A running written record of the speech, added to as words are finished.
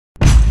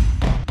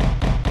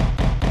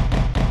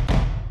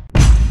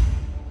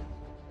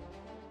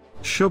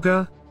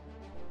sugar,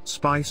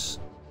 spice,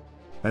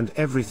 and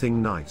everything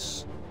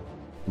nice.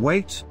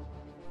 Wait,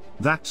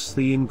 that's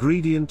the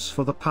ingredients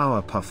for the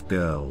Powerpuff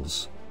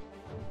Girls.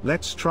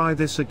 Let's try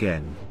this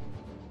again.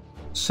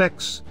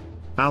 Sex,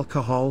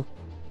 alcohol,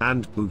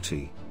 and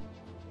booty.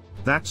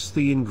 That's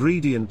the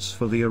ingredients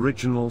for the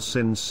original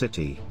Sin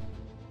City.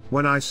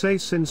 When I say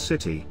Sin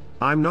City,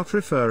 I'm not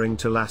referring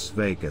to Las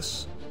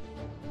Vegas.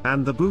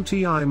 And the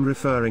booty I'm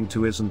referring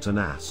to isn't an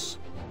ass.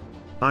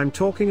 I'm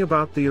talking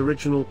about the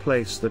original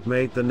place that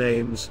made the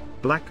names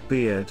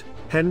Blackbeard,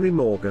 Henry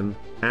Morgan,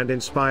 and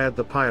inspired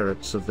the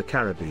Pirates of the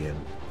Caribbean.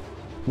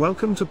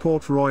 Welcome to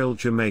Port Royal,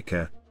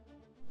 Jamaica.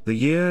 The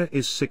year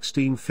is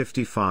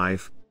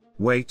 1655.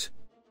 Wait,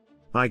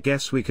 I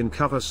guess we can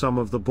cover some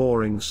of the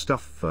boring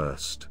stuff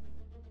first.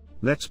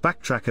 Let's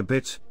backtrack a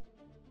bit.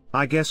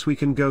 I guess we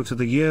can go to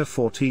the year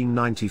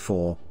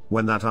 1494,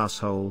 when that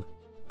asshole,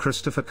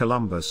 Christopher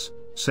Columbus,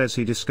 says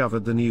he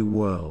discovered the New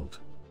World.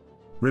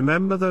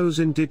 Remember those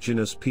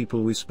indigenous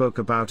people we spoke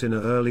about in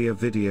an earlier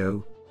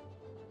video?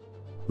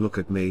 Look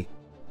at me,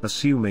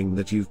 assuming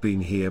that you've been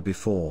here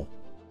before.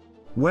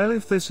 Well,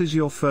 if this is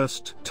your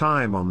first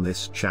time on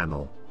this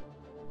channel,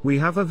 we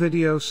have a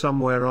video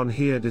somewhere on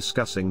here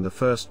discussing the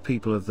first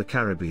people of the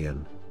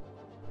Caribbean.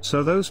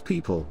 So those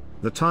people,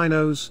 the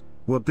Tainos,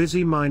 were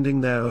busy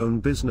minding their own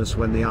business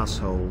when the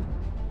asshole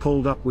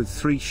pulled up with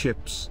 3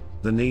 ships,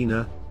 the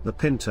Nina, the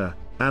Pinta,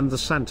 and the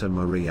Santa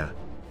Maria.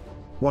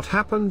 What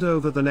happened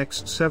over the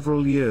next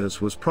several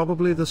years was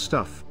probably the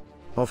stuff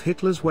of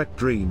Hitler's wet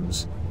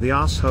dreams. The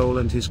asshole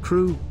and his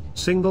crew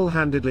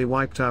single-handedly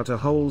wiped out a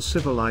whole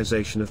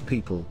civilization of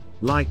people,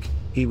 like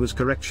he was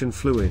correction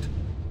fluid,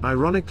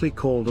 ironically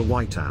called a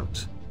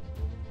whiteout.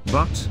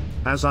 But,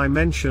 as I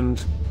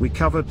mentioned, we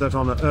covered that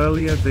on an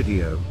earlier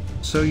video,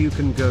 so you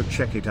can go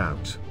check it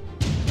out.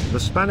 The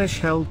Spanish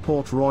held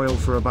Port Royal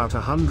for about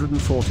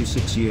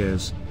 146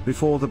 years,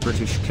 before the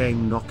British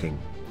came knocking.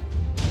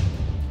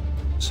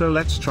 So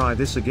let's try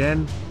this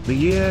again. The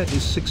year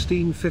is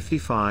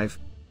 1655.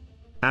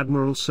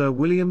 Admiral Sir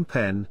William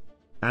Penn,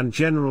 and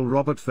General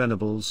Robert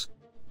Venables,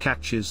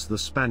 catches the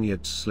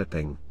Spaniards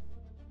slipping.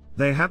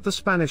 They had the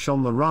Spanish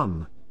on the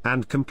run,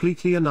 and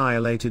completely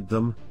annihilated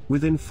them,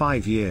 within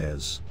 5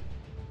 years.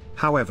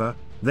 However,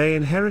 they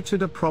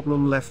inherited a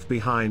problem left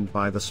behind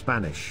by the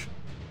Spanish.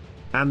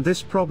 And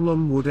this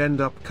problem would end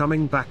up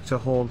coming back to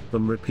haunt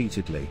them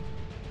repeatedly.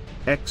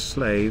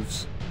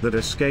 Ex-slaves, that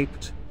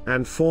escaped,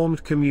 and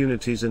formed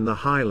communities in the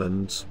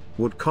highlands,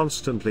 would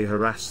constantly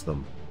harass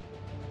them.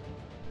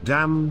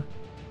 Damn,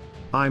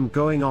 I'm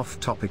going off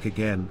topic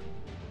again.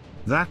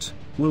 That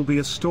will be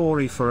a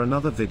story for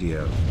another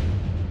video.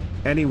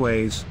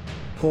 Anyways,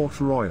 Port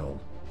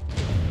Royal.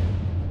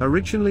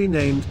 Originally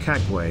named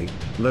Cagway,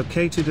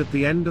 located at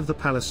the end of the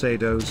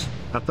Palisadoes,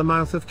 at the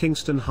mouth of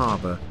Kingston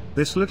Harbour,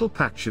 this little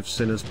patch of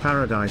sinner's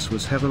paradise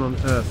was heaven on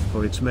earth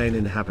for its main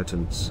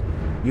inhabitants.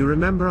 You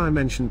remember I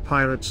mentioned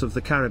Pirates of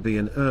the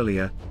Caribbean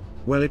earlier?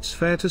 Well, it's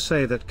fair to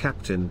say that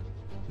Captain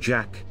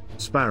Jack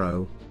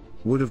Sparrow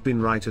would have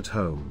been right at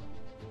home.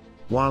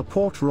 While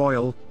Port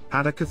Royal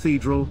had a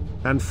cathedral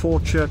and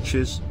 4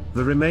 churches,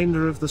 the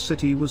remainder of the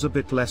city was a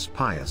bit less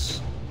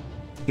pious.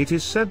 It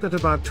is said that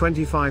about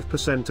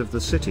 25% of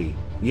the city,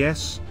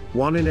 yes,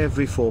 1 in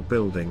every 4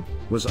 building,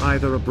 was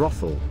either a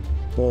brothel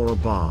or a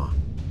bar.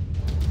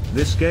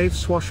 This gave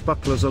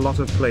swashbucklers a lot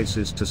of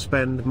places to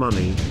spend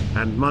money,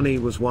 and money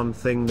was one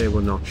thing they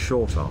were not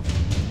short of.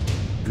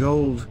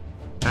 Gold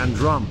and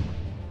rum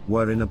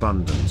were in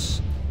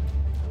abundance.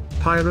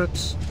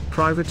 Pirates,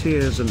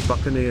 privateers and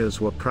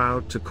buccaneers were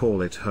proud to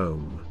call it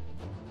home.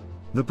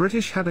 The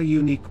British had a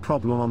unique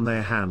problem on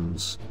their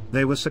hands.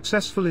 They were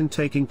successful in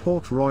taking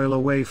Port Royal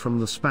away from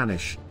the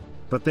Spanish,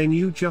 but they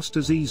knew just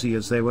as easy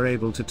as they were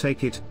able to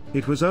take it,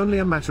 it was only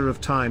a matter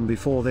of time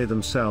before they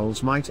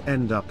themselves might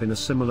end up in a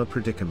similar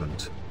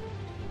predicament.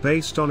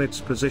 Based on its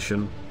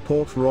position,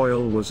 Port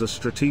Royal was a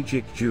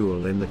strategic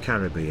jewel in the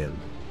Caribbean.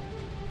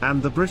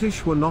 And the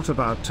British were not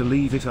about to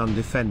leave it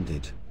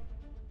undefended.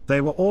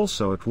 They were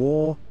also at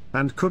war,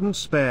 and couldn't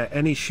spare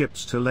any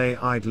ships to lay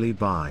idly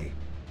by.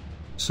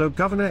 So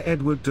Governor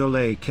Edward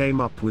Dole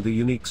came up with a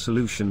unique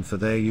solution for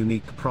their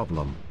unique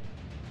problem.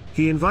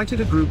 He invited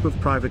a group of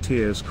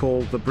privateers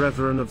called the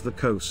Brethren of the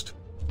Coast,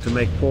 to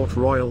make Port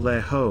Royal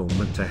their home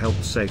and to help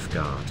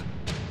safeguard.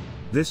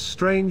 This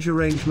strange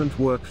arrangement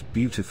worked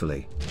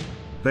beautifully.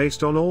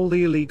 Based on all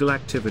the illegal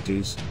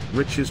activities,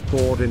 riches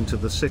poured into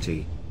the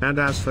city, and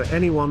as for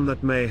anyone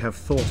that may have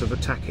thought of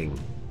attacking,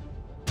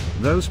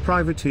 those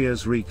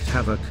privateers wreaked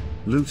havoc,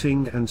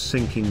 looting and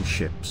sinking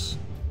ships.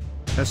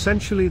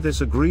 Essentially, this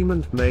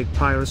agreement made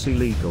piracy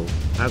legal,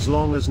 as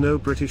long as no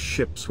British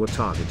ships were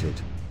targeted.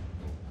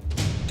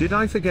 Did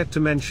I forget to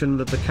mention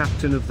that the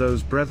captain of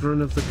those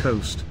Brethren of the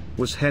Coast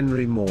was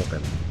Henry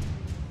Morgan?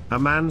 A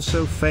man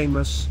so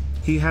famous,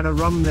 he had a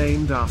rum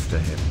named after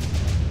him.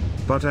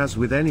 But as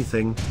with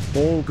anything,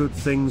 all good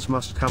things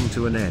must come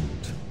to an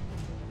end.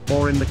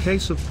 Or in the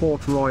case of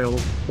Port Royal,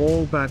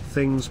 all bad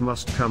things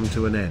must come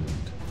to an end.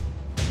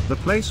 The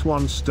place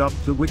once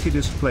dubbed the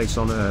wickedest place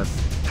on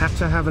earth, had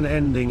to have an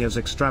ending as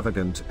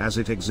extravagant as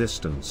its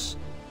existence.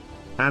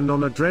 And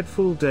on a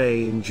dreadful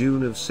day in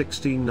June of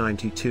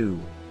 1692,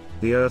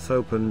 the earth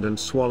opened and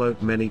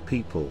swallowed many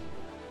people.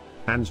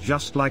 And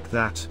just like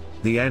that,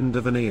 the end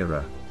of an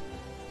era.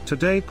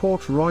 Today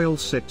Port Royal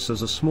sits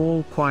as a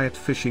small quiet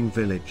fishing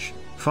village,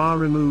 far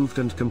removed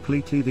and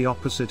completely the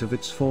opposite of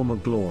its former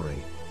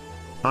glory.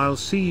 I'll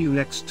see you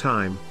next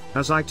time,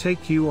 as I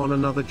take you on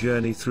another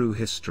journey through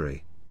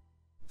history.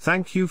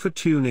 Thank you for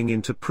tuning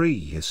into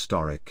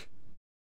Prehistoric.